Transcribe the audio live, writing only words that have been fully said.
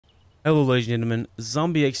Hello, ladies and gentlemen,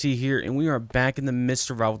 Zombie XC here, and we are back in the midst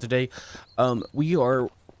of survival today.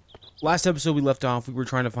 Last episode we left off, we were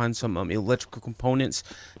trying to find some electrical components,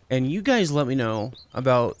 and you guys let me know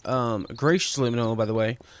about, graciously let me know, by the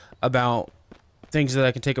way, about things that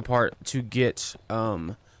I can take apart to get,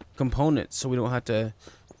 components, so we don't have to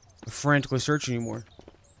frantically search anymore.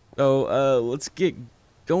 So, let's get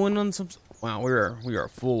going on some... Wow, we are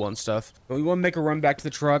full on stuff. But we want to make a run back to the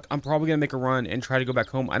truck. I'm probably gonna make a run and try to go back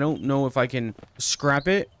home. I don't know if I can scrap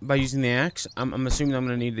it by using the axe. I'm assuming I'm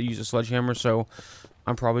gonna need to use a sledgehammer, so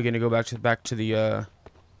I'm probably gonna go back to the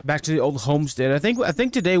old homestead. I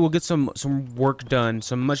think today we'll get some work done,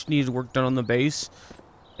 some much needed work done on the base,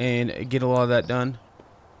 and get a lot of that done.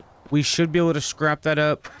 We should be able to scrap that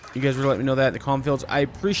up. You guys were letting me know that in the comm fields. I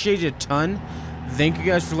appreciate it a ton. Thank you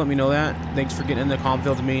guys for letting me know that. Thanks for getting in the comm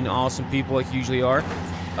field to being awesome people like you usually are.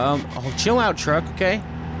 Oh, chill out, truck, okay?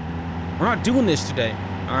 We're not doing this today,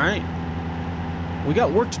 alright? We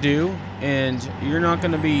got work to do, and you're not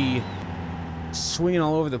gonna be swinging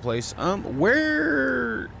all over the place.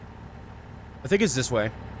 Where... I think it's this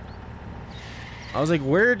way. I was like,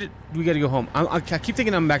 where did we gotta go home? I keep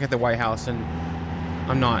thinking I'm back at the White House, and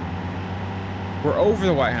I'm not. We're over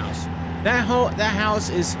the White House. That house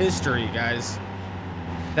is history, guys.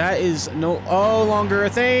 That is no longer a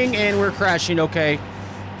thing, and we're crashing. Okay,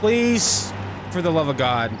 please, for the love of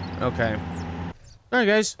God. Okay. All right,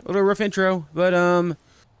 guys, a little rough intro, but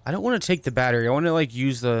I don't want to take the battery. I want to like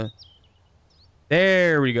use the.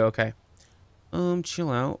 There we go. Okay. Chill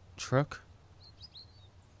out, truck.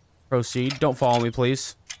 Proceed. Don't follow me,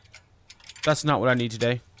 please. That's not what I need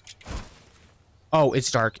today. Oh, it's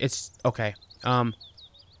dark. It's okay.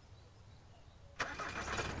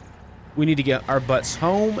 We need to get our butts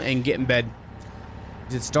home and get in bed.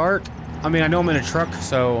 It's dark. I mean, I know I'm in a truck,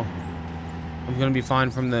 so I'm gonna be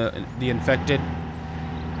fine from the infected.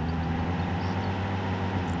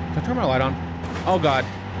 Can I turn my light on? Oh God.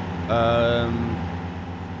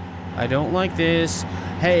 I don't like this.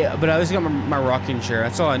 Hey, but I just got my rocking chair.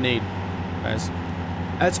 That's all I need, guys.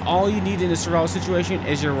 That's all you need in a survival situation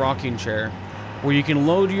is your rocking chair, where you can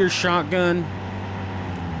load your shotgun.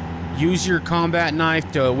 Use your combat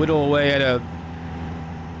knife to whittle away at a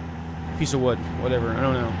piece of wood, whatever. I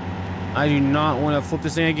don't know. I do not want to flip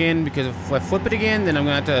this thing again, because if I flip it again, then I'm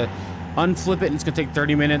going to have to unflip it, and it's going to take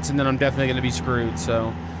 30 minutes, and then I'm definitely going to be screwed.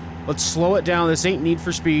 So let's slow it down. This ain't Need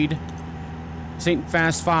for Speed. This ain't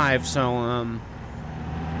Fast 5, so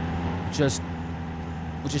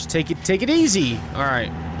we'll just take it easy. All right.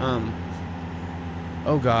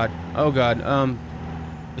 Oh God. Oh God.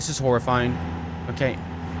 This is horrifying. Okay.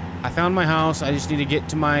 I found my house. I just need to get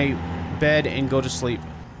to my bed and go to sleep.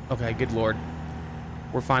 Okay, good Lord.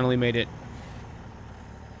 We're finally made it.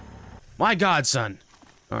 My God, son.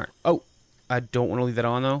 All right. Oh, I don't want to leave that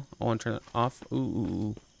on, though. I want to turn it off.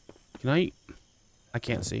 Ooh. Can I? I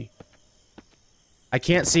can't see. I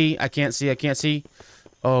can't see. I can't see. I can't see.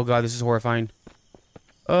 Oh, God, this is horrifying.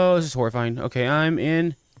 Oh, this is horrifying. Okay, I'm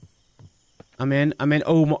in.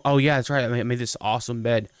 Oh, yeah, that's right. I made this awesome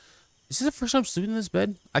bed. Is this the first time sleeping in this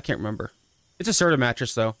bed? I can't remember. It's a Serta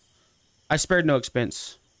mattress, though. I spared no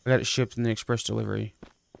expense. I got it shipped in the express delivery.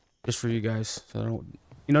 Just for you guys. So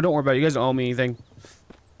don't worry about it. You guys don't owe me anything.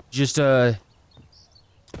 Just, your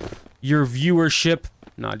viewership.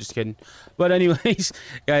 Nah, just kidding. But anyways,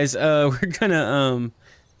 guys, we're gonna,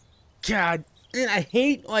 God, man, I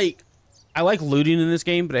hate, like, I like looting in this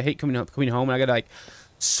game, but I hate coming home and I gotta, like,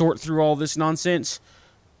 sort through all this nonsense.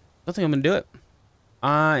 I don't think I'm gonna do it.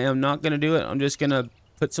 I am not going to do it. I'm just going to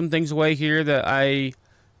put some things away here that I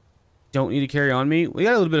don't need to carry on me. We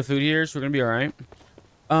got a little bit of food here, so we're going to be all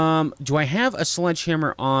right. Do I have a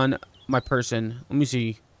sledgehammer on my person? Let me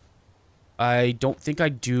see. I don't think I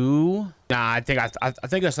do. Nah, I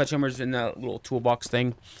think a sledgehammer's in that little toolbox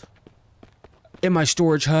thing in my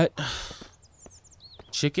storage hut.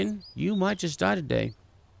 Chicken, you might just die today.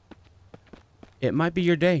 It might be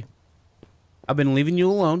your day. I've been leaving you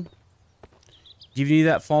alone. Giving you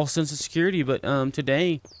that false sense of security, but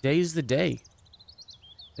today's the day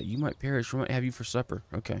that you might perish. We might have you for supper.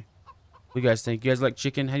 Okay. What do you guys think? You guys like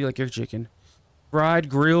chicken? How do you like your chicken? Fried,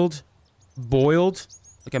 grilled, boiled,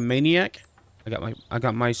 like a maniac. I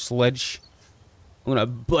got my sledge. I'm gonna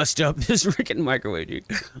bust up this freaking microwave, dude.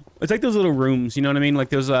 It's like those little rooms, you know what I mean? Like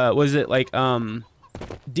those what is it, like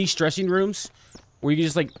de-stressing rooms where you can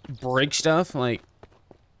just like break stuff, like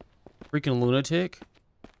freaking lunatic.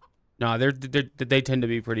 No, they tend to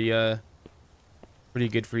be pretty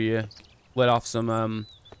good for you. Let off some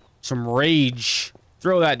rage.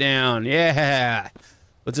 Throw that down. Yeah.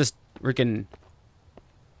 Let's just freaking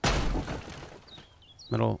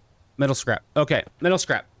metal scrap. Okay, metal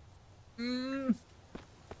scrap.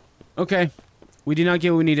 Okay. We did not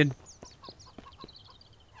get what we needed.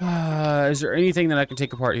 Is there anything that I can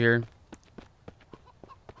take apart here?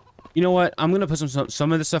 You know what? I'm gonna put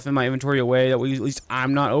some of the stuff in my inventory away. That way, at least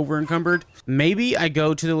I'm not over encumbered. Maybe I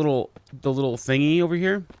go to the little thingy over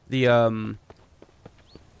here, the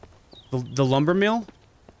lumber mill,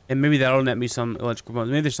 and maybe that'll net me some electrical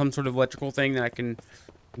components. Maybe there's some sort of electrical thing that I can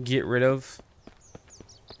get rid of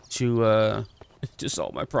to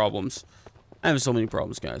solve my problems. I have so many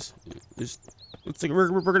problems, guys.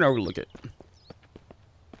 We're gonna overlook it.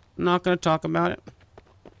 I'm not gonna talk about it.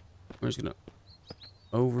 We're just gonna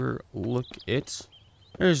overlook it.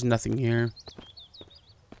 There's nothing here.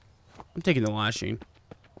 I'm taking the lashing.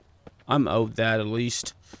 I'm owed that at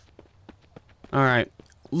least. Alright.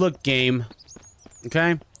 Look, game.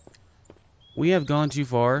 Okay? We have gone too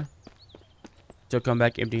far to come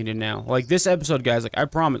back empty-handed now. Like, this episode, guys, like, I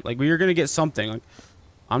promise, like, we're gonna get something. Like,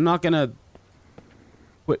 I'm not gonna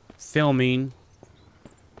quit filming.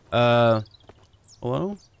 Hello?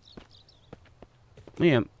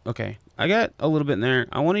 Yeah, okay. I got a little bit in there.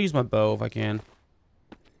 I want to use my bow if I can.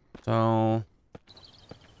 So...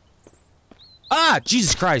 Ah!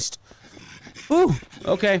 Jesus Christ! Ooh!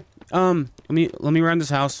 Okay. Let me run this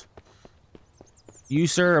house. You,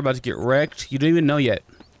 sir, are about to get wrecked. You don't even know yet.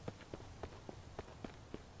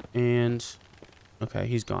 And... Okay,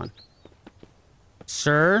 he's gone.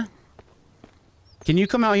 Sir? Can you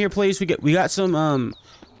come out here, please? We got some,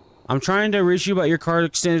 I'm trying to reach you about your car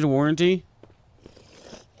extended warranty.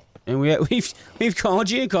 And we've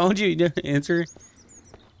called you, you didn't answer.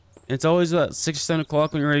 It's always about 6 or 7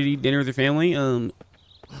 o'clock when you're ready to eat dinner with your family.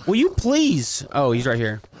 Will you please? Oh, he's right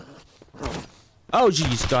here. Oh,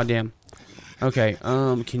 jeez, goddamn. Okay,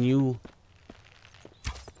 can you...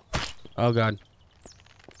 Oh, God.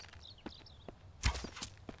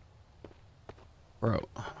 Bro,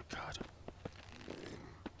 oh my God.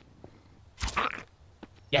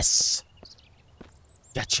 Yes!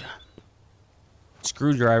 Gotcha.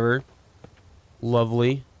 Screwdriver.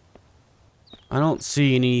 Lovely. I don't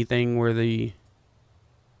see anything where the...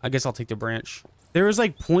 I guess I'll take the branch. There was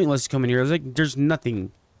like pointless coming here. There's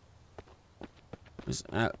nothing.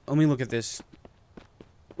 Let me look at this.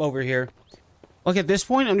 Over here. Look, at this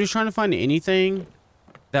point, I'm just trying to find anything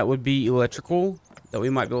that would be electrical that we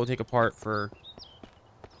might be able to take apart for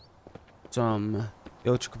some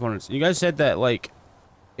electrical components. You guys said that, like,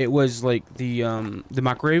 it was like the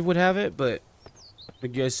microwave would have it, but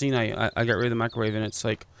like you guys seen, I got rid of the microwave and it's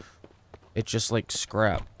like, it's just like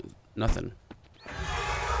scrap. Nothing.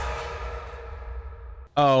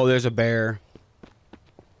 Oh, there's a bear.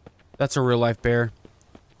 That's a real life bear.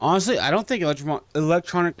 Honestly, I don't think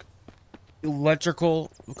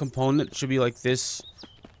electrical component should be like this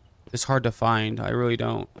hard to find. I really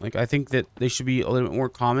don't. Like, I think that they should be a little bit more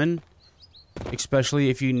common, especially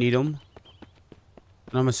if you need them.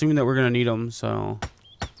 And I'm assuming that we're gonna need them, so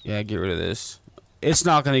yeah, get rid of this. It's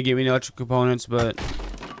not gonna give me electric components, but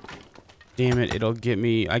damn it, it'll get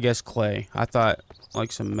me, I guess, clay. I thought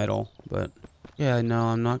like some metal, but yeah, no,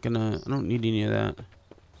 I'm not gonna. I don't need any of that.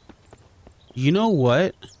 You know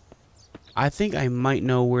what? I think I might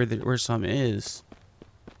know where some is,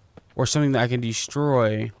 or something that I can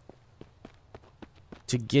destroy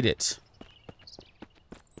to get it.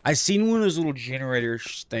 I seen one of those little generator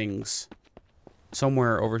things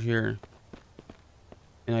somewhere over here,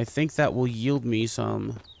 and I think that will yield me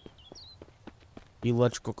some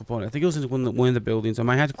electrical component. I think it was in one of the buildings. I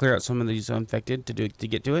might have to clear out some of these infected to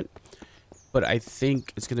get to it, but I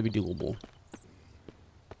think it's gonna be doable.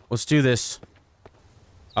 Let's do this.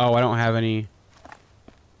 Oh, I don't have any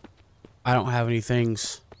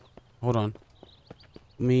things. Hold on.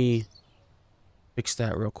 Let me fix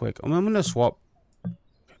that real quick. I'm gonna swap. God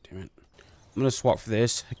damn it. I'm gonna swap for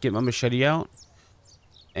this. Get my machete out.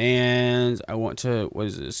 And I want to, what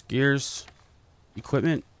is this? Gears?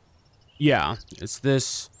 Equipment? Yeah, it's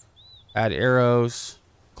this. Add arrows.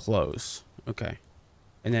 Close. Okay.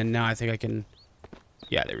 And then now I think I can,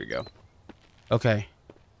 yeah, there we go. Okay.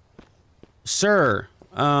 Sir,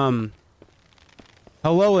 hello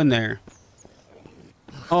in there.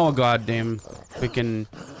 Oh, goddamn. Freaking.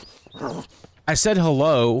 I said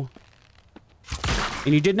hello.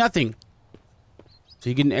 And you did nothing. So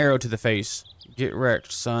you get an arrow to the face. Get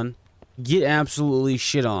wrecked, son. Get absolutely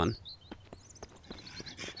shit on.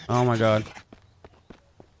 Oh my god.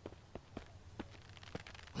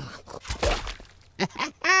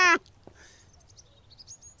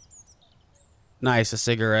 Nice, a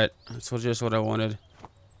cigarette. That's just what I wanted.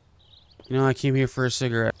 You know, I came here for a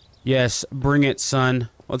cigarette. Yes, bring it, son.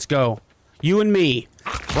 Let's go. You and me.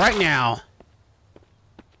 Right now.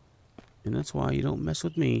 And that's why you don't mess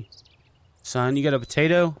with me. Son, you got a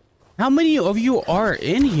potato? How many of you are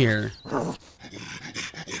in here?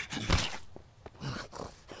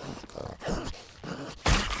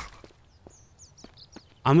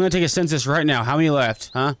 I'm gonna take a census right now. How many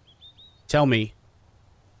left, huh? Tell me.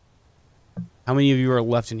 How many of you are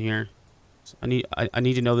left in here? I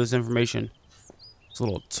need to know this information. It's a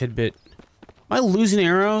little tidbit. Am I losing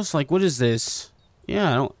arrows? Like, what is this?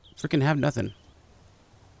 Yeah, I don't freaking have nothing.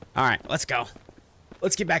 Alright, let's go.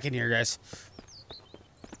 Let's get back in here, guys.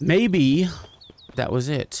 Maybe that was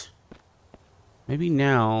it. Maybe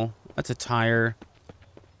now. That's a tire.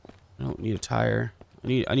 I don't need a tire.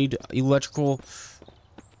 I need electrical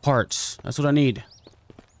parts. That's what I need.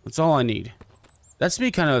 That's all I need. That's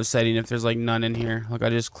be kind of upsetting if there's like none in here. Like I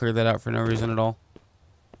just cleared that out for no reason at all.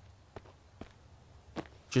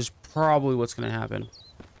 Which is probably what's gonna happen.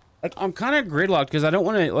 Like I'm kind of gridlocked because I don't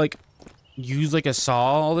want to like use like a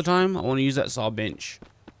saw all the time. I want to use that saw bench.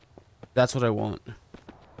 That's what I want.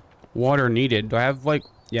 Water needed. Do I have like...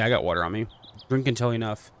 Yeah, I got water on me. Drink until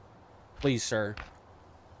enough. Please, sir.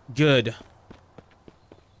 Good.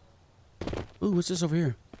 Ooh, what's this over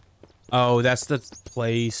here? Oh, that's the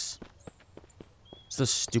place. It's the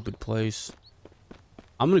stupid place.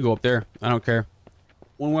 I'm gonna go up there. I don't care.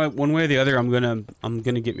 One way or the other, I'm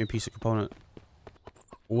gonna get me a piece of component.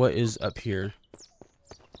 What is up here?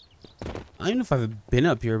 I don't know if I've been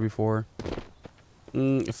up here before.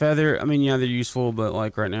 Feather, I mean, yeah, they're useful, but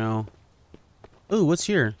like right now. Ooh, what's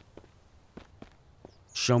here?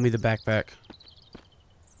 Show me the backpack.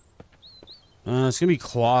 It's gonna be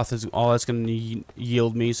cloth is all that's gonna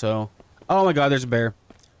yield me, so. Oh my god, there's a bear.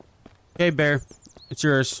 Okay, bear. It's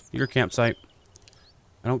yours. Your campsite.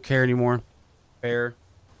 I don't care anymore. Bear.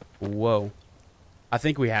 Whoa. I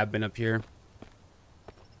think we have been up here.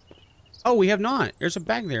 Oh, we have not. There's a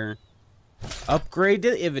bag there. Upgrade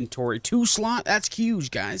to inventory. 2 slot. That's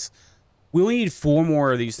huge, guys. We only need 4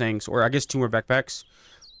 more of these things, or I guess 2 more backpacks,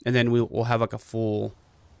 and then we'll have like a full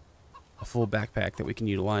backpack that we can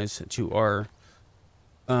utilize to our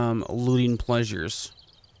looting pleasures.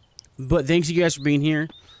 But thanks you guys for being here.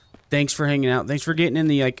 Thanks for hanging out. Thanks for getting in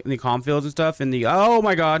the in the calm fields and stuff. And the oh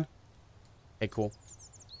my god. Okay, cool.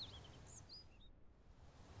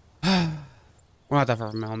 We're not that far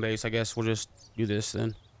from my home base. I guess we'll just do this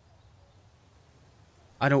then.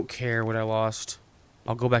 I don't care what I lost.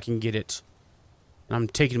 I'll go back and get it. And I'm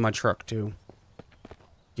taking my truck too.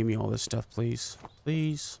 Give me all this stuff, please.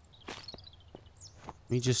 Please. Let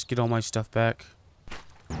me just get all my stuff back.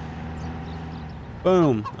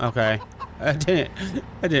 Boom. Okay. That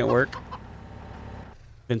didn't work.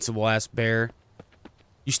 Invincible ass bear.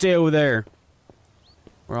 You stay over there.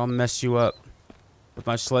 Or I'll mess you up with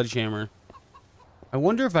my sledgehammer. I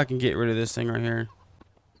wonder if I can get rid of this thing right here.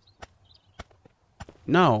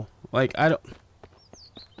 No. Like, I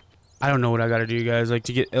don't know what I gotta do, guys. Like,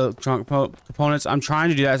 to get electronic components. I'm trying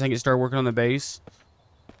to do that as I get started working on the base.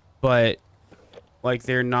 But, like,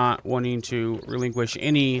 they're not wanting to relinquish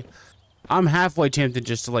any. I'm halfway tempted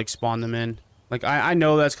just to, like, spawn them in. Like, I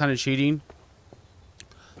know that's kind of cheating.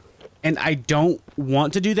 And I don't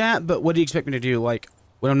want to do that, but what do you expect me to do? Like,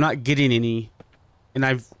 when I'm not getting any, and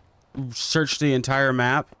I've searched the entire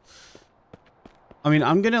map. I mean,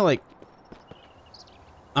 I'm gonna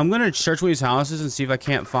search these houses and see if I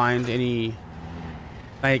can't find any,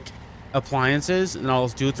 like, appliances, and I'll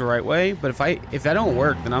do it the right way. But if that don't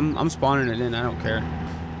work, then I'm spawning it in. I don't care.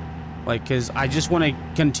 Like, cause I just want to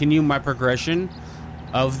continue my progression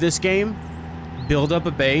of this game, build up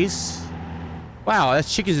a base. Wow, that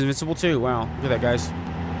chicken's invincible too. Wow, look at that, guys.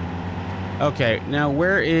 Okay, now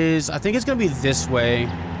where is? I think it's gonna be this way.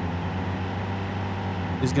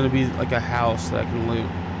 It's gonna be like a house that I can loot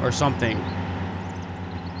or something.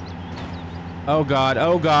 Oh god,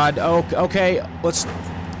 oh god, oh, okay, let's...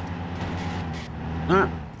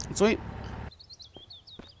 Alright, let's wait.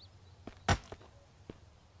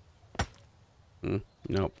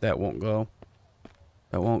 Nope, that won't go.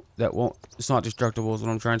 That won't, it's not destructible is what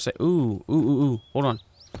I'm trying to say. Ooh, hold on.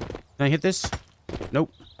 Can I hit this?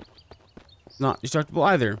 Nope. It's not destructible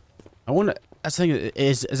either. I want to, that's the thing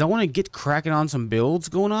is I want to get cracking on some builds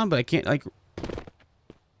going on, but I can't, like...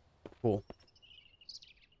 Cool.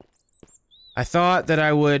 I thought that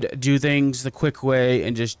I would do things the quick way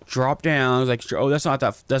and just drop down. I was like, oh, that's not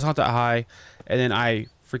that high, and then I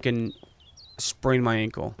freaking sprained my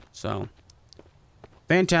ankle. So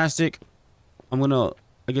fantastic. I'm gonna,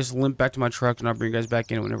 I guess, limp back to my truck, and I'll bring you guys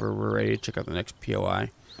back in whenever we're ready to check out the next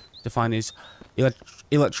POI to find these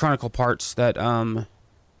electronical parts that are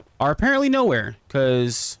apparently nowhere.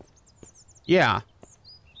 Cause yeah,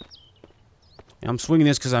 I'm swinging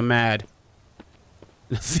this because I'm mad.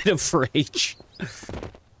 In a fit of rage.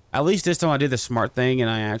 At least this time I did the smart thing and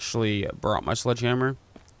I actually brought my sledgehammer.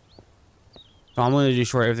 So I'm going to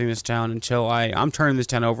destroy everything in this town until I'm turning this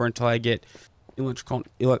town over until I get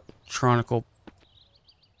electronical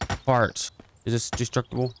parts. Is this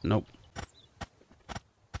destructible? Nope.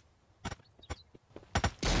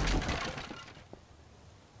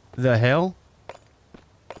 The hell?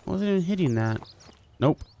 Wasn't even hitting that.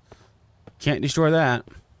 Nope. Can't destroy that.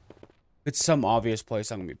 If it's some obvious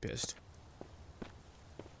place, I'm gonna be pissed.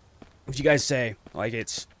 If you guys say, like,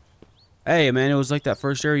 it's... Hey, man, it was like that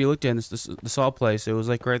first area you looked in, the saw place. It was,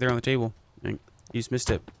 like, right there on the table. You just missed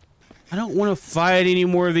it. I don't want to fight any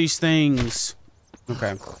more of these things.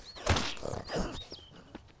 Okay. What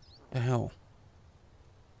the hell?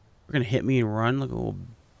 You're gonna hit me and run like a little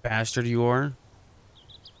bastard you are?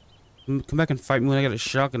 Come back and fight me when I got a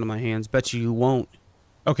shotgun in my hands. Bet you won't.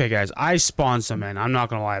 Okay, guys, I spawned some in. I'm not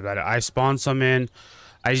gonna lie about it. I spawned some in.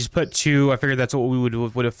 I just put 2. I figured that's what we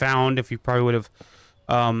would have found if we probably would have,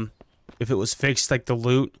 if it was fixed like the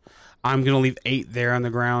loot. I'm gonna leave 8 there on the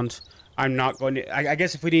ground. I'm not going to. I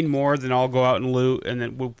guess if we need more, then I'll go out and loot, and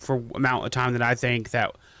then for amount of time that I think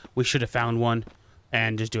that we should have found one,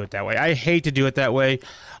 and just do it that way. I hate to do it that way.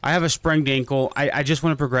 I have a sprained ankle. I just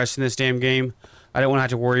want to progress in this damn game. I don't want to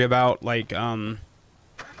have to worry about like you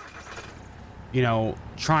know,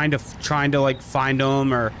 trying to like find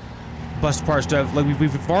them or bust apart stuff. Like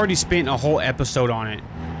we've already spent a whole episode on it.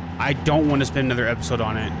 I don't want to spend another episode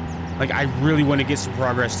on it. Like I really want to get some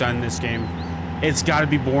progress done in this game. It's got to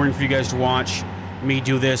be boring for you guys to watch me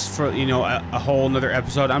do this for, you know, a whole another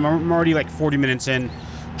episode. I'm already like 40 minutes in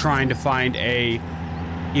trying to find a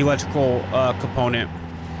electrical component.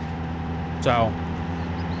 So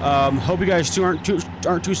hope you guys aren't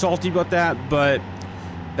too salty about that, but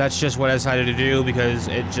that's just what I decided to do because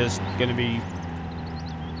it's just gonna be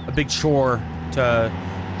a big chore to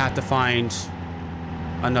have to find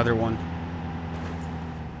another one.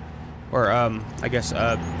 Or, I guess,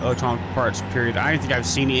 electronic parts, period. I don't think I've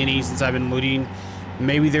seen any since I've been looting.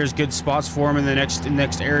 Maybe there's good spots for them in the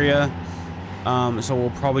next area. So we'll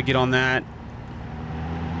probably get on that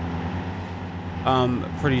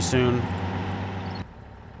pretty soon.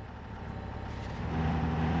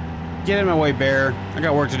 Get in my way, bear. I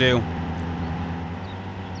got work to do.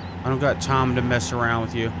 I don't got time to mess around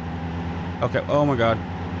with you. Okay, oh my god.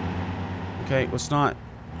 Okay, let's not...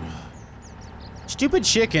 Stupid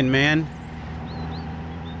chicken, man.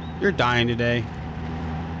 You're dying today.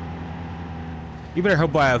 You better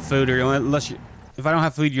hope I have food, or unless you... If I don't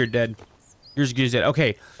have food, you're dead. You're as good as dead.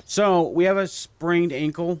 Okay, so we have a sprained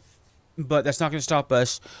ankle, but that's not going to stop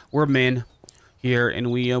us. We're men here,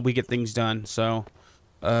 and we get things done. So,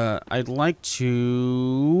 I'd like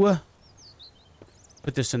to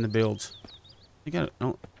put this in the build. I don't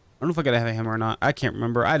know if I gotta have a hammer or not. I can't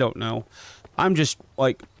remember. I don't know. I'm just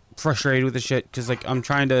like frustrated with the shit because like I'm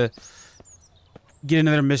trying to get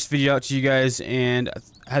another missed video out to you guys, and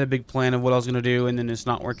I had a big plan of what I was gonna do, and then it's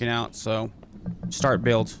not working out. So, start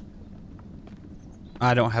build.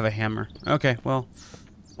 I don't have a hammer. Okay, well,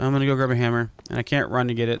 I'm gonna go grab a hammer, and I can't run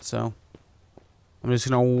to get it, so I'm just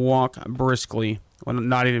gonna walk briskly. Well,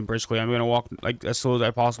 not even briskly. I'm gonna walk like as slow as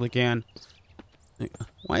I possibly can.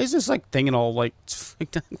 Why is this like thing and all like?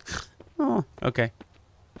 Oh, okay,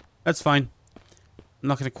 that's fine. I'm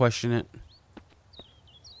not gonna question it.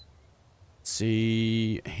 Let's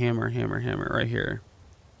see, hammer right here.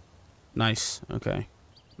 Nice. Okay,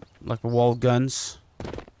 like a wall of guns.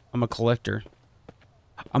 I'm a collector.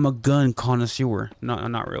 I'm a gun connoisseur.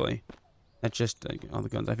 Not really. That's just like, all the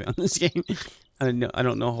guns I found in this game. I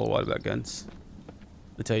don't know a whole lot about guns,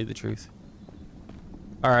 to tell you the truth.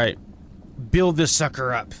 All right, build this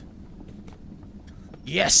sucker up.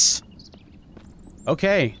 Yes.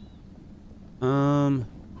 Okay. Now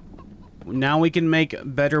we can make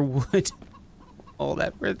better wood. All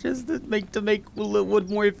that for just to make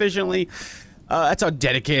wood more efficiently. That's how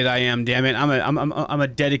dedicated I am. Damn it, I'm a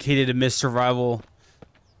dedicated Miss Survival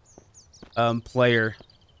player.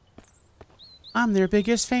 I'm their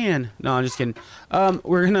biggest fan. No, I'm just kidding.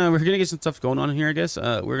 We're gonna get some stuff going on here, I guess.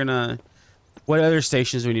 What other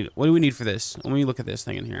stations do we need? What do we need for this? Let me look at this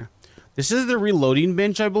thing in here. This is the reloading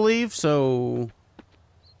bench, I believe. So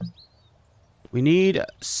we need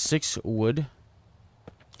 6 wood.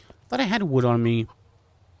 I thought I had wood on me.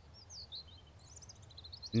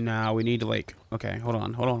 No, we need to like. Okay, hold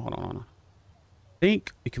on. I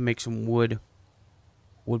think we can make some wood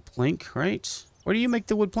plank, right? Where do you make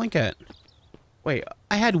the wood plank at? Wait,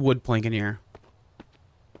 I had wood plank in here.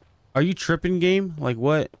 Are you tripping, game? Like,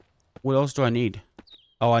 what else do I need?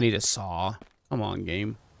 Oh, I need a saw. Come on,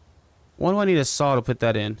 game. Why do I need a saw to put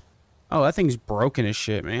that in? Oh, that thing's broken as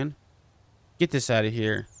shit, man. Get this out of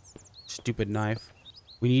here. Stupid knife.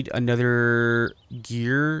 We need another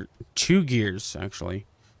gear. 2 gears, actually.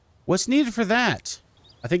 What's needed for that?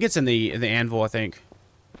 I think it's in the anvil, I think.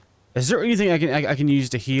 Is there anything I can use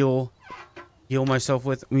to heal myself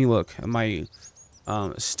with? Let me look at my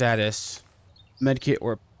status. Medkit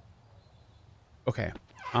or... Okay.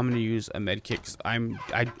 I'm gonna use a medkit because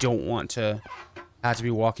I don't want to have to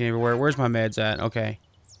be walking everywhere. Where's my meds at? Okay.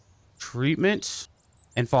 Treatment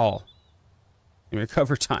and fall. And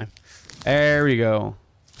recover time. There we go.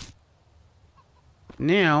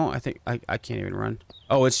 Now I think I can't even run.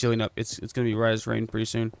 Oh, it's healing up. It's gonna be right as rain pretty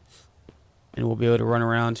soon, and we'll be able to run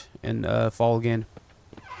around and fall again.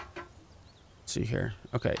 Let's see here.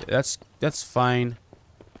 Okay, that's fine.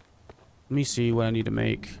 Let me see what I need to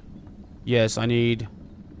make. Yes, I need.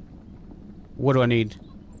 What do I need?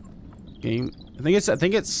 Game. I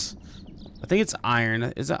think it's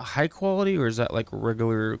iron. Is that high quality or is that like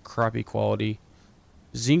regular crappy quality?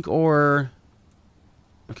 Zinc ore.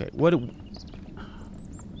 Okay, what?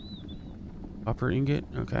 Copper ingot.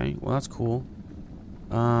 Okay, well that's cool.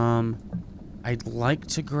 I'd like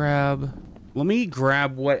to grab. Let me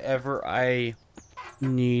grab whatever I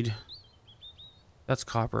need. That's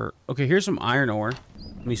copper. Okay, here's some iron ore.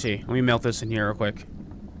 Let me see. Let me melt this in here real quick.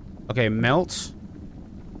 Okay, melt.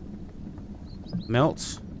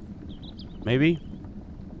 Melt. Maybe.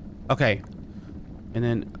 Okay. And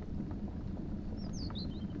then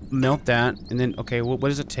melt that. And then, okay, what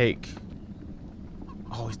does it take?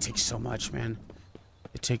 Oh, it takes so much, man.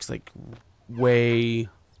 It takes like way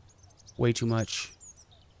too much.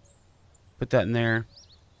 Put that in there.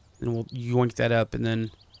 And we'll yoink that up and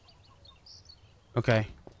then. Okay.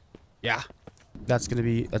 Yeah. That's gonna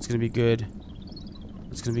be good.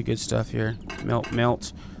 That's gonna be good stuff here.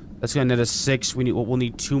 Melt. That's gonna net us 6. We'll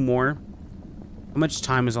need 2 more. How much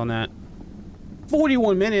time is on that?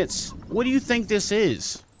 41 minutes. What do you think this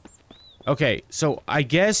is? Okay, so I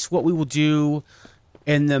guess what we will do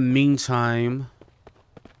in the meantime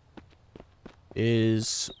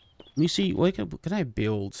is, let me see. What can I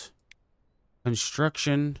build?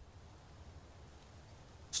 Construction.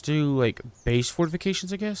 Let's do like base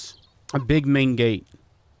fortifications, I guess. A big main gate.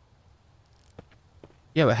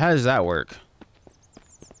 Yeah, but how does that work?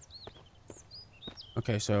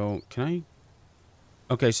 Okay, so can I?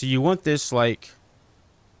 Okay, so you want this like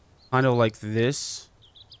kind of like this.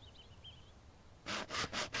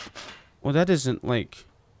 Well, that doesn't like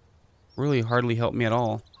really hardly help me at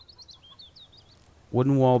all.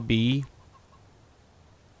 Wooden wall B.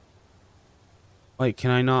 Like,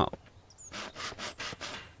 can I not?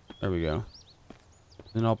 There we go.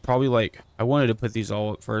 Then I'll probably like, I wanted to put these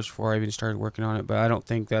all up first before I even started working on it, but I don't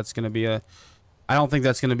think that's gonna be a, I don't think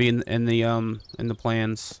that's gonna be in the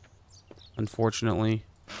plans, unfortunately.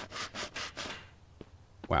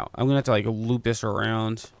 Wow, I'm gonna have to like loop this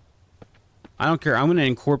around. I don't care. I'm gonna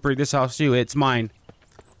incorporate this house too. It's mine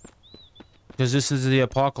because this is the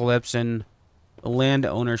apocalypse and land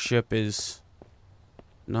ownership is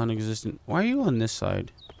non-existent. Why are you on this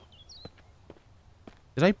side?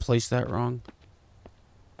 Did I place that wrong?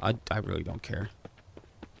 I really don't care.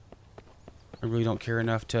 I really don't care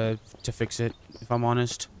enough to fix it, if I'm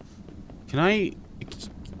honest. Can I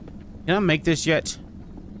make this yet?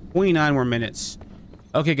 29 more minutes.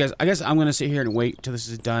 Okay, guys, I guess I'm gonna sit here and wait till this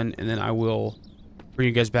is done, and then I will bring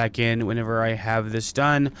you guys back in whenever I have this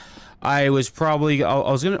done. I was probably, I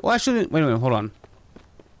was gonna, well, actually, wait a minute, hold on.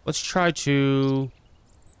 Let's try to,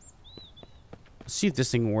 let's see if this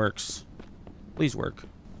thing works. Please work.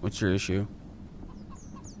 What's your issue?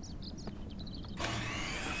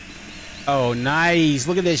 Oh, nice.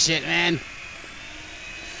 Look at this shit, man.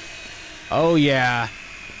 Oh, yeah.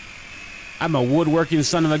 I'm a woodworking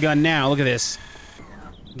son of a gun now. Look at this.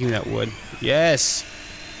 Give me that wood. Yes.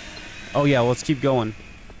 Oh, yeah. Let's keep going.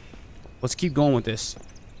 Let's keep going with this.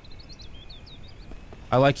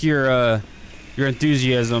 I like your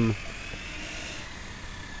enthusiasm.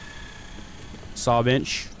 Saw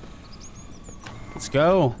bench. Let's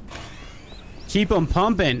go. Keep them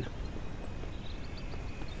pumping.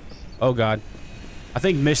 Oh god. I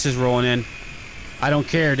think mist is rolling in. I don't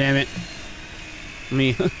care, damn it. Let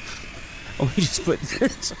me just put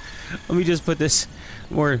this. Let me just put this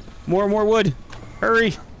more wood.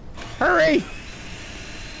 Hurry. Hurry.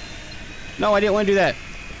 No, I didn't want to do that.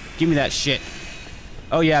 Give me that shit.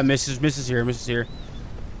 Oh yeah, mist is here. Mist is here.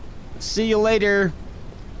 See you later.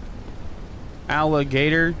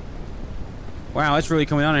 Alligator. Wow, that's really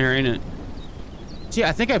coming down in here, ain't it? See,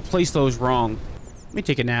 I think I placed those wrong. Let me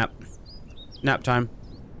take a nap. Nap time.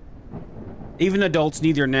 Even adults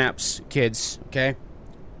need their naps, kids, okay?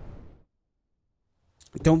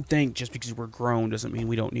 Don't think just because we're grown doesn't mean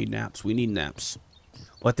we don't need naps. We need naps.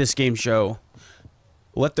 Let this game show.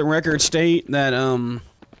 Let the record state that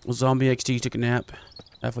Zombie XT took a nap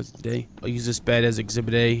halfway through the day. I'll use this bed as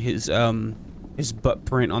Exhibit A. His butt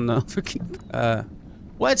print on the freaking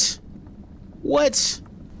what?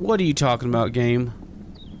 What are you talking about, game?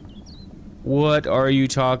 What are you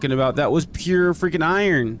talking about? That was pure freaking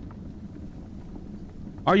iron.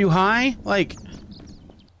 Are you high? Like,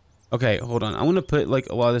 okay, hold on. I'm gonna put like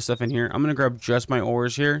a lot of this stuff in here. I'm gonna grab just my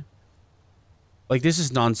ores here. Like, this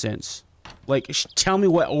is nonsense. Like, tell me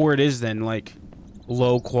what ore it is then. Like,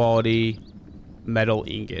 low quality metal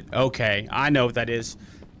ingot. Okay, I know what that is.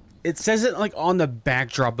 It says it like on the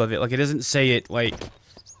backdrop of it. Like, it doesn't say it like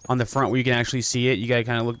on the front where you can actually see it. You gotta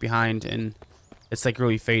kind of look behind, and it's like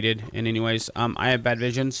really faded. And anyways, I have bad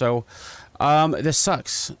vision, so this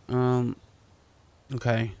sucks.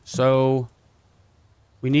 Okay, so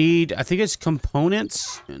we need, I think it's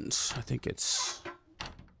components, and I think it's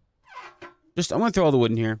just, I'm gonna throw all the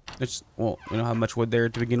wood in here. It's, well, we don't have much wood there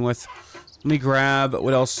to begin with. Let me grab,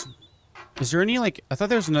 what else? Is there any, like, I thought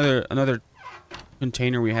there was another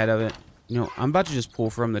container we had of it. You know, I'm about to just pull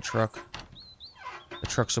from the truck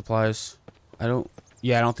supplies. I don't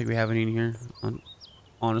think we have any in here,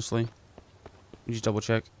 honestly. Let me just double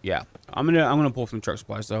check. Yeah, I'm gonna pull from truck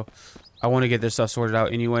supplies though. I want to get this stuff sorted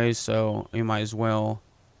out anyways, so we might as well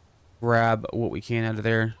grab what we can out of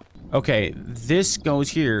there. Okay, this goes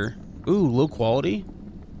here. Ooh, low quality.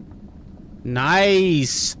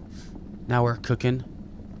 Nice. Now we're cooking.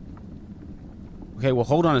 Okay, well,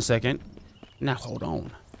 hold on a second. Now hold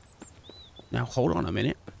on. Now hold on a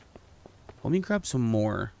minute. Let me grab some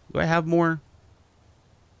more. Do I have more?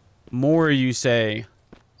 More, you say?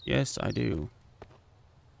 Yes, I do.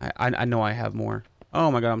 I know I have more.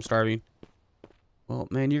 Oh my god, I'm starving. Well,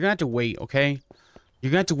 man, you're gonna have to wait, okay?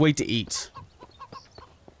 You're gonna have to wait to eat.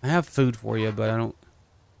 I have food for you, but I don't...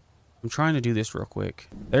 I'm trying to do this real quick.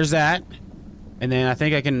 There's that. And then I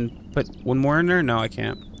think I can put one more in there? No, I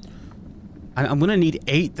can't. I'm gonna need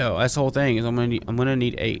 8, though. That's the whole thing, is I'm gonna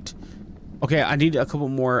need 8. Okay, I need a couple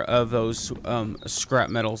more of those scrap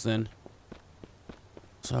metals then.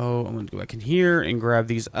 So I'm gonna go back in here and grab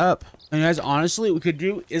these up. And guys, honestly, what we could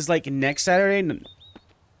do is like next Saturday.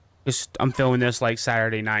 I'm filming this like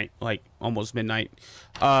Saturday night, like almost midnight.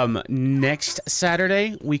 Next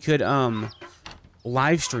Saturday we could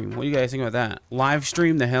live stream. What do you guys think about that? Live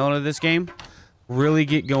stream the hell out of this game. Really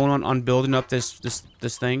get going on building up this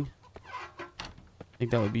thing. I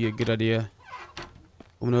think that would be a good idea.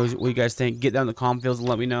 Let me know what you guys think. Get down in the comment fields and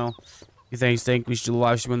let me know if you guys think we should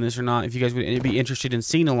live stream on this or not. If you guys would be interested in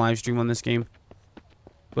seeing a live stream on this game.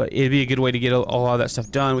 But it'd be a good way to get a lot of that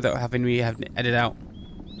stuff done without having me have to edit out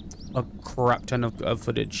a crap ton of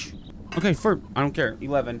footage. Okay, I don't care.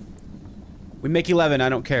 11. We make 11. I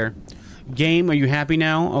don't care. Game, are you happy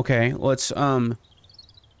now? Okay, let's where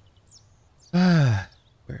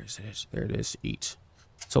is it? There it is. Eat.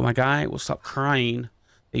 So my guy will stop crying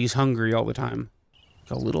that he's hungry all the time.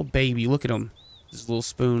 Like a little baby. Look at him. This little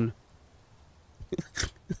spoon.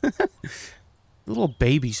 Little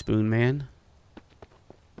baby spoon, man.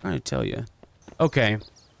 I'm trying to tell you. Okay.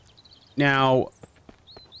 Now,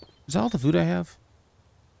 is that all the food I have?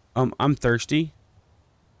 I'm thirsty.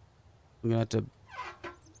 I'm gonna have to...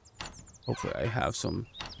 Hopefully I have some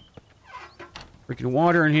freaking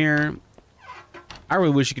water in here. I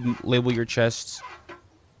really wish you could label your chests.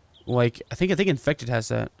 Like, I think Infected has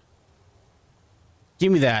that.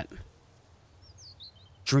 Give me that.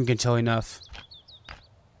 Drink until enough.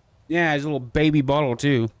 Yeah, there's a little baby bottle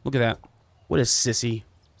too. Look at that. What a sissy.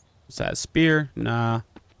 What's that, a spear? Nah.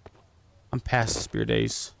 I'm past the spear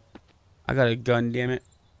days. I got a gun, damn it.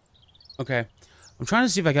 Okay. I'm trying to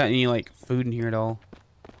see if I got any, like, food in here at all.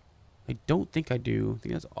 I don't think I do. I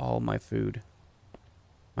think that's all my food.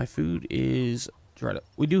 My food is dried up.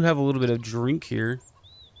 We do have a little bit of drink here.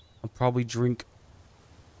 I'll probably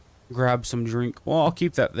grab some drink. Well, I'll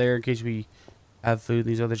keep that there in case we have food in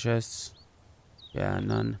these other chests. Yeah,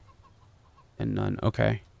 none. And none.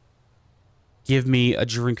 Okay. Give me a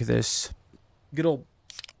drink of this. Good old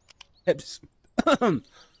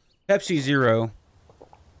Pepsi Zero.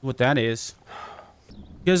 What that is.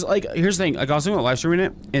 Because, like, here's the thing. Like, I was thinking about live streaming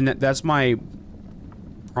it, and that's my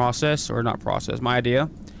process, or not process, my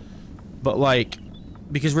idea. But, like,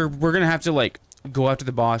 because we're going to have to, like, go after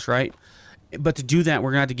the boss, right? But to do that,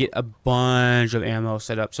 we're going to have to get a bunch of ammo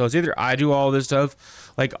set up. So it's either I do all this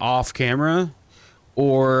stuff, like, off camera,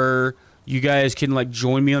 or you guys can, like,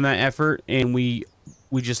 join me on that effort, and we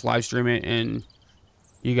just live stream it, and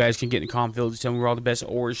you guys can get in the comment fields, tell me where all the best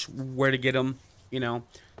ores, where to get them, you know,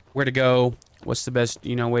 where to go, what's the best,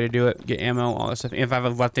 you know, way to do it, get ammo, all that stuff. If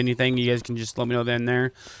I've left anything, you guys can just let me know then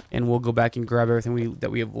there, and we'll go back and grab everything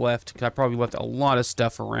that we have left, because I probably left a lot of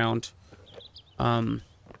stuff around, around,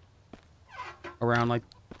 like,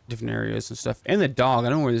 different areas and stuff. And the dog, I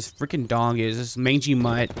don't know where this freaking dog is, this mangy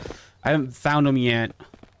mutt. I haven't found him yet.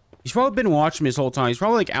 He's probably been watching me this whole time. He's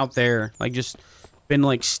probably, like, out there, like, just been,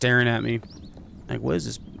 like, staring at me. Like, what is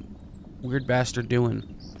this weird bastard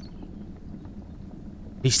doing?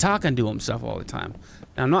 He's talking to himself all the time.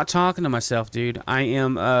 And I'm not talking to myself, dude. I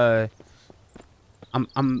am, I'm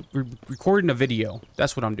recording a video.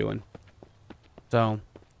 That's what I'm doing. So,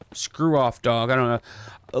 screw off, dog. I don't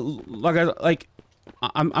know.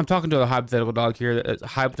 I'm talking to a hypothetical dog here that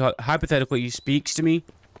hypothetically speaks to me.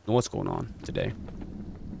 What's going on today?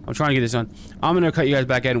 I'm trying to get this done. I'm gonna cut you guys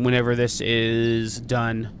back in whenever this is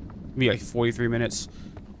done. Maybe like 43 minutes.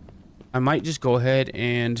 I might just go ahead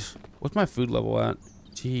and... What's my food level at?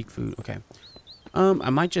 Fatigue food. Okay. I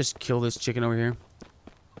might just kill this chicken over here.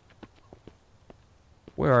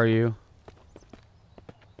 Where are you?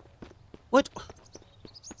 What?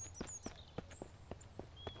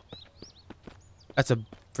 That's a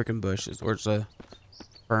freaking bush, or it's a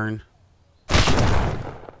fern.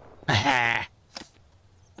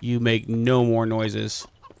 You make no more noises.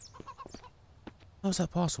 How is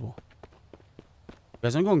that possible?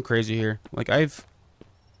 Guys, I'm going crazy here. Like, I've...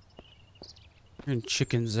 Hearing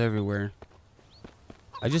chickens everywhere.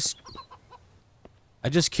 I just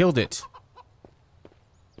killed it.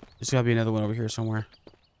 There's gotta be another one over here somewhere.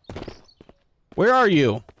 Where are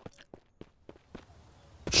you?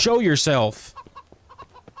 Show yourself.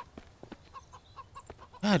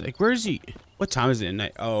 God, like, where is he? What time is it at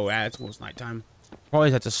night? Oh, it's almost nighttime.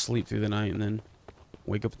 Probably have to sleep through the night and then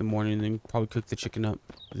wake up in the morning and then probably cook the chicken up.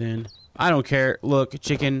 Then I don't care. Look,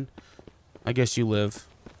 chicken. I guess you live.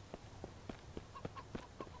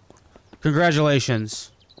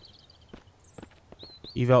 Congratulations.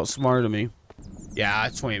 You've outsmarted me. Yeah,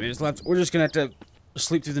 it's 20 minutes left. We're just gonna have to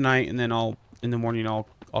sleep through the night, and then in the morning I'll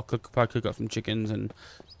probably cook up some chickens and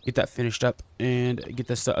get that finished up and get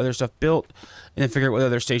this other stuff built, and then figure out what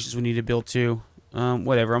other stations we need to build too.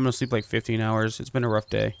 Whatever. I'm gonna sleep like 15 hours. It's been a rough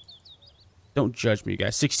day. Don't judge me,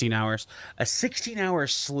 guys. 16 hours. A 16-hour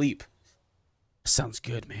sleep. Sounds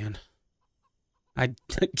good, man. I'd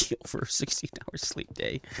kill for a 16-hour sleep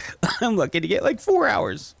day. I'm lucky to get like 4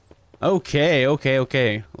 hours.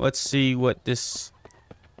 Okay. Let's see what this...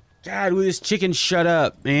 God, will this chicken shut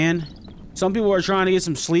up, man? Some people are trying to get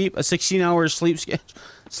some sleep. A 16-hour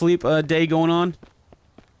sleep day going on.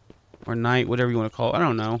 Or night, whatever you want to call it. I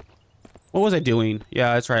don't know. What was I doing?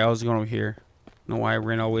 Yeah, that's right. I was going over here. I don't know why I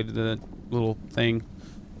ran all the way to the little thing.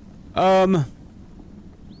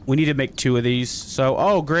 We need to make 2 of these. So,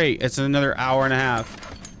 oh, great. It's another hour and a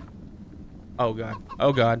half. Oh, God.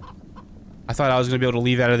 Oh, God. I thought I was going to be able to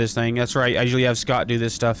leave out of this thing. That's right. I usually have Scott do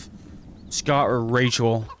this stuff. Scott or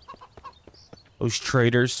Rachel. Those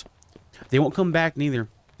traitors. They won't come back neither.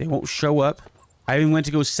 They won't show up. I even went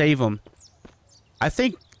to go save them. I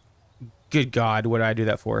think... Good God, what did I do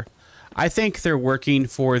that for? I think they're working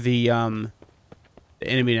for the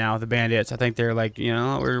enemy now, the bandits. I think they're like, you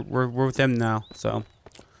know, we're with them now. So,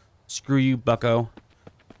 screw you, bucko.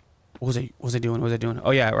 What was I doing?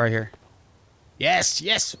 Oh, yeah, right here.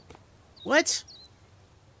 Yes! What?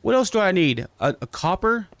 What else do I need? A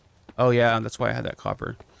copper? Oh, yeah, that's why I had that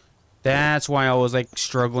copper. That's why I was, like,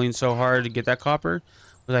 struggling so hard to get that copper.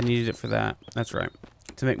 Because I needed it for that. That's right.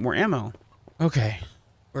 To make more ammo. Okay.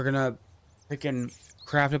 We're gonna freaking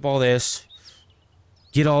craft up all this.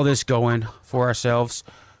 Get all this going for ourselves.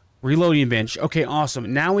 Reloading bench. Okay,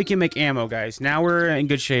 awesome. Now we can make ammo, guys. Now we're in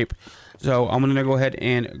good shape. So, I'm gonna go ahead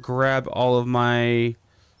and grab all of my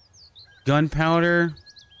gunpowder.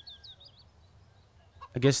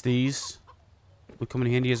 I guess these would come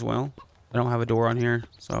in handy as well. I don't have a door on here,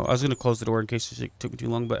 so I was going to close the door in case it took me too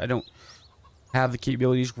long, but I don't have the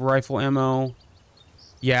capabilities. Rifle ammo.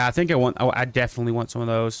 Yeah, I think I definitely want some of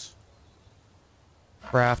those.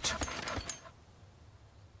 Craft.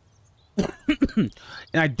 And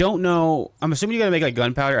I don't know, I'm assuming you got to make like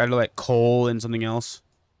gunpowder out of like coal and something else,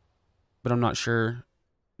 but I'm not sure.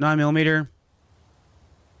 9mm.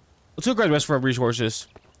 Let's go grab the rest of our resources.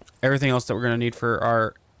 Everything else that we're going to need for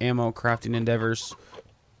our ammo crafting endeavors.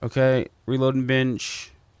 Okay, reloading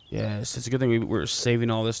bench. Yes, it's a good thing we're saving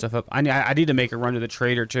all this stuff up. I need to make a run to the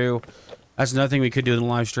trader too. That's another thing we could do in the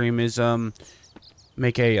live stream is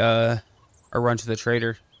make a run to the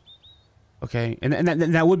trader. Okay, and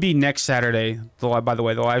that would be next Saturday. By the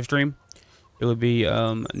way, the live stream, it would be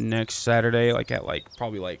next Saturday, like at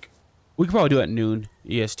probably we could probably do it at noon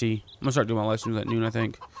EST. I'm gonna start doing my live streams at noon, I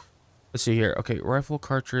think. Let's see here. Okay, rifle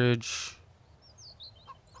cartridge.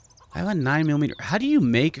 I have a 9mm. How do you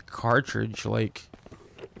make a cartridge? Like,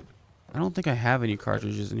 I don't think I have any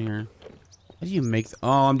cartridges in here. How do you make...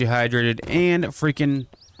 Oh, I'm dehydrated and freaking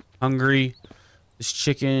hungry. This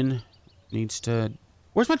chicken needs to...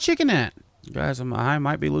 Where's my chicken at? Guys, I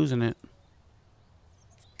might be losing it.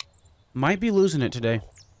 Might be losing it today.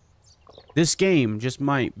 This game just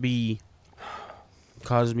might be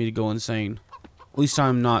causing me to go insane. At least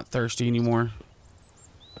I'm not thirsty anymore.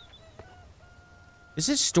 Is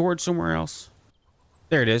this stored somewhere else?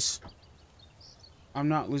 There it is. I'm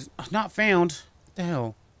not found. What the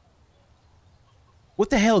hell? What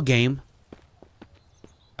the hell, game?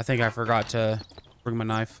 I think I forgot to bring my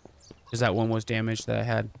knife because that one was damaged that I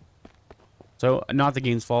had. So, not the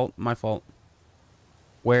game's fault. My fault.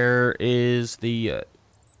 Where is the...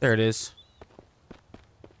 there it is.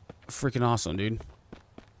 Freaking awesome, dude.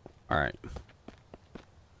 Alright.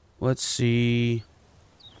 Let's see.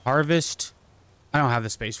 Harvest. I don't have the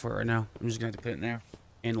space for it right now. I'm just gonna have to put it in there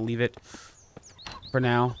and leave it for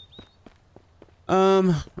now.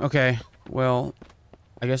 Okay. Well,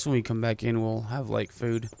 I guess when we come back in, we'll have, like,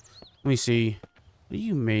 food. Let me see. What do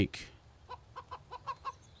you make?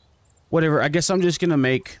 Whatever. I guess I'm just gonna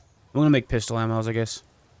make... I'm gonna make pistol ammos, I guess.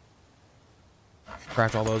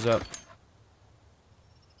 Craft all those up.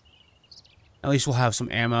 At least we'll have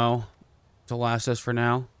some ammo to last us for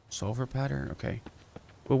now. Sulfur powder? Okay.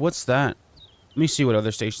 Well, what's that? Let me see what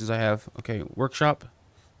other stations I have. Okay, workshop.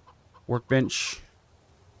 Workbench.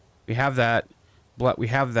 We have that. We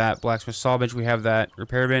have that. Blacksmith saw bench. We have that.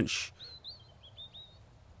 Repair bench.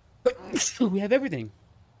 We have everything.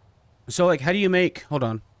 So, like, how do you make... Hold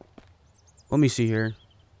on. Let me see here.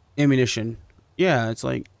 Ammunition. Yeah, it's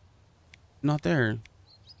like... not there.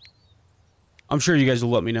 I'm sure you guys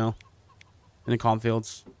will let me know in the comm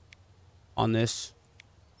fields on this.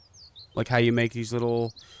 Like how you make these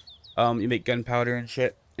little... you make gunpowder and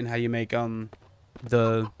shit. And how you make,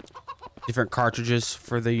 the different cartridges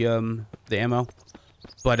for the ammo.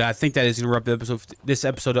 But I think that is going to wrap this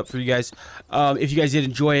episode up for you guys. If you guys did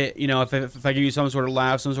enjoy it, you know, if I give you some sort of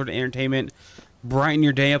laugh, some sort of entertainment, brighten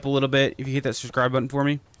your day up a little bit, if you hit that subscribe button for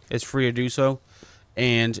me, it's free to do so.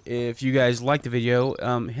 And if you guys like the video,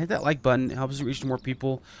 hit that like button. It helps us reach more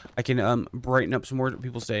people. I can brighten up some more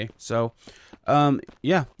people's day. So,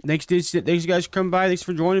 yeah. Thanks you guys for coming by. Thanks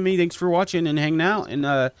for joining me. Thanks for watching and hanging out. And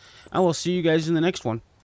I will see you guys in the next one.